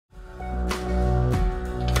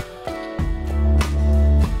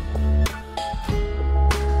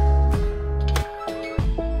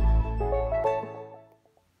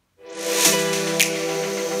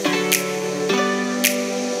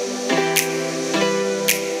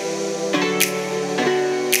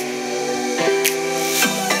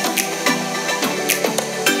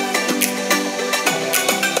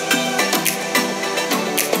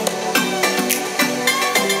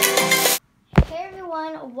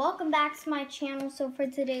welcome back to my channel. So for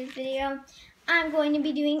today's video, I'm going to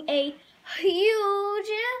be doing a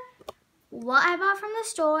huge what I bought from the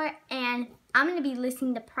store, and I'm going to be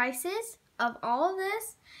listing the prices of all of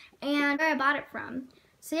this and where I bought it from.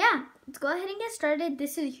 So yeah, let's go ahead and get started.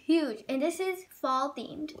 This is huge, and this is fall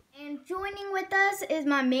themed. And joining with us is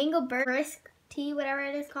my mango brisk tea, whatever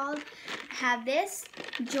it is called. I have this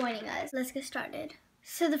joining us. Let's get started.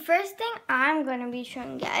 So the first thing I'm going to be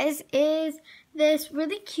showing you guys is this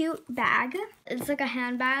really cute bag. It's like a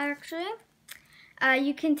handbag actually.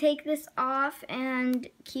 You can take this off and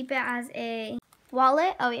keep it as a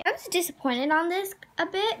wallet. Oh yeah, I was disappointed on this a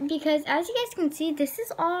bit because as you guys can see, this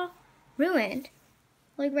is all ruined.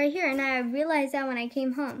 Like right here, and I realized that when I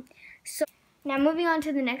came home. So now moving on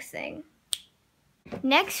to the next thing.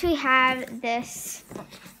 Next we have these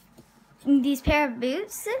pair of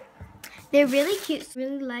boots. They're really cute. I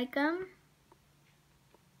really like them.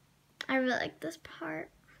 I really like this part.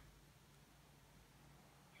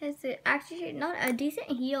 It's actually not a decent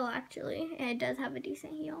heel actually, and it does have a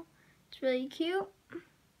decent heel. It's really cute,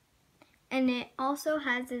 and it also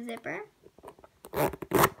has a zipper.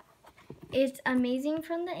 It's amazing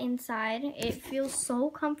from the inside. It feels so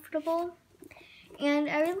comfortable, and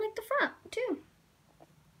I really like the front too.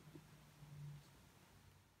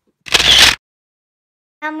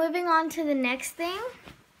 Now moving on to the next thing,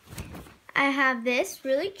 I have this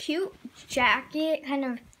really cute jacket,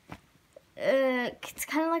 it's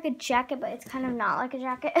kind of like a jacket, but it's kind of not like a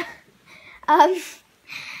jacket.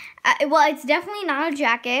 Well, it's definitely not a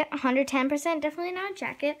jacket, 110% definitely not a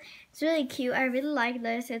jacket. It's really cute. I really like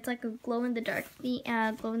this. It's like a glow-in-the-dark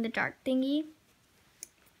thingy.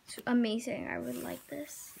 It's amazing. I really like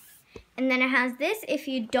this. And then it has this. If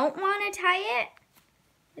you don't want to tie it,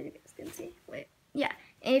 as you guys can see, wait, yeah.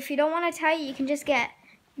 If you don't want to tie it, you can just get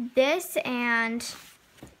this and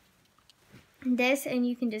this, and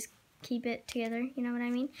you can just keep it together, you know what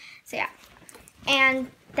I mean? So yeah,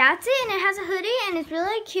 and that's it, and it has a hoodie, and it's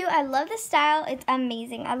really cute. I love the style. It's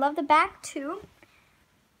amazing. I love the back too.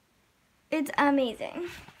 It's amazing.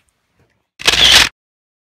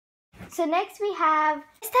 So next we have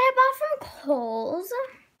this that I bought from Kohl's.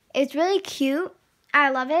 It's really cute.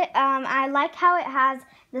 I love it. I like how it has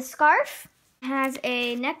the scarf. It has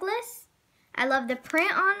a necklace. I love the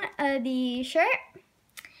print on the shirt,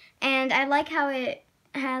 and I like how it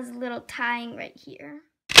has a little tying right here.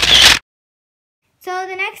 So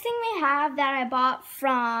the next thing we have that I bought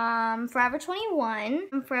from Forever 21,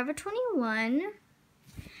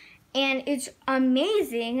 and it's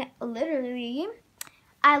amazing, literally.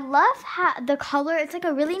 I love how the color, it's like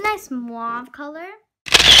a really nice mauve color.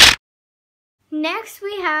 Next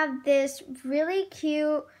we have this really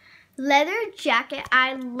cute leather jacket.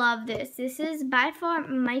 I love this. This is by far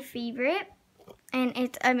my favorite, and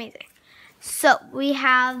it's amazing. So we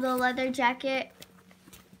have the leather jacket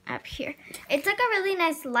up here. It's like a really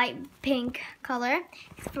nice light pink color.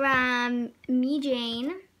 It's from Me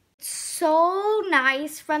Jane. It's so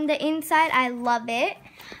nice from the inside. I love it.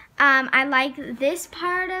 I like this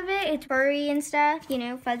part of it. It's furry and stuff, you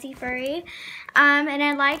know, fuzzy furry. And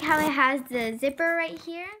I like how it has the zipper right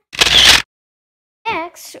here.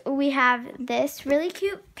 Next, we have this really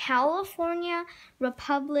cute California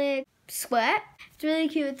Republic sweat. It's really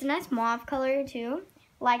cute. It's a nice mauve color too,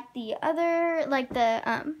 like the other, like the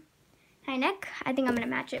high neck. I think I'm gonna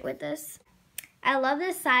match it with this. I love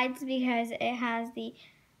the sides because it has the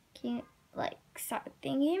like side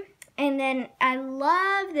thingy, and then I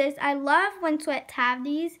love this. I love when sweats have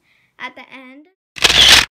these at the end.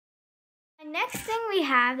 The next thing we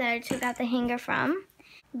have that I took out the hanger from,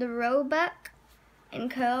 the Lookbook &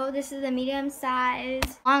 Co. This is a medium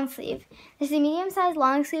size long sleeve. This is a medium size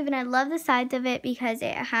long sleeve, and I love the sides of it because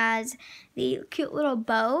it has the cute little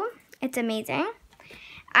bow. It's amazing.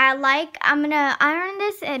 I'm gonna iron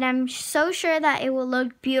this, and I'm so sure that it will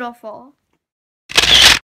look beautiful.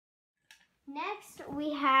 Next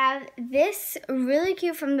we have this really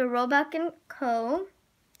cute from the Lookbook & Co.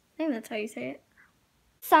 I think that's how you say it.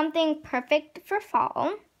 Something perfect for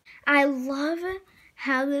fall. I love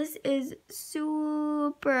how this is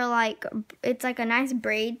super like, it's like a nice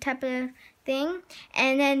braid type of thing,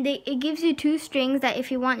 and then it gives you two strings that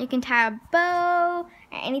if you want you can tie a bow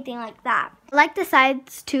or anything like that. I like the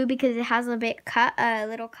sides too because it has a little cut. I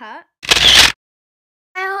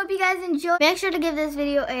hope you guys enjoyed. Make sure to give this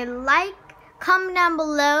video a like, comment down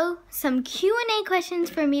below some Q&A questions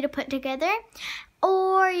for me to put together,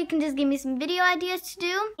 or you can just give me some video ideas to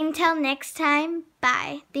do. Until next time,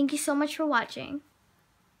 bye. Thank you so much for watching.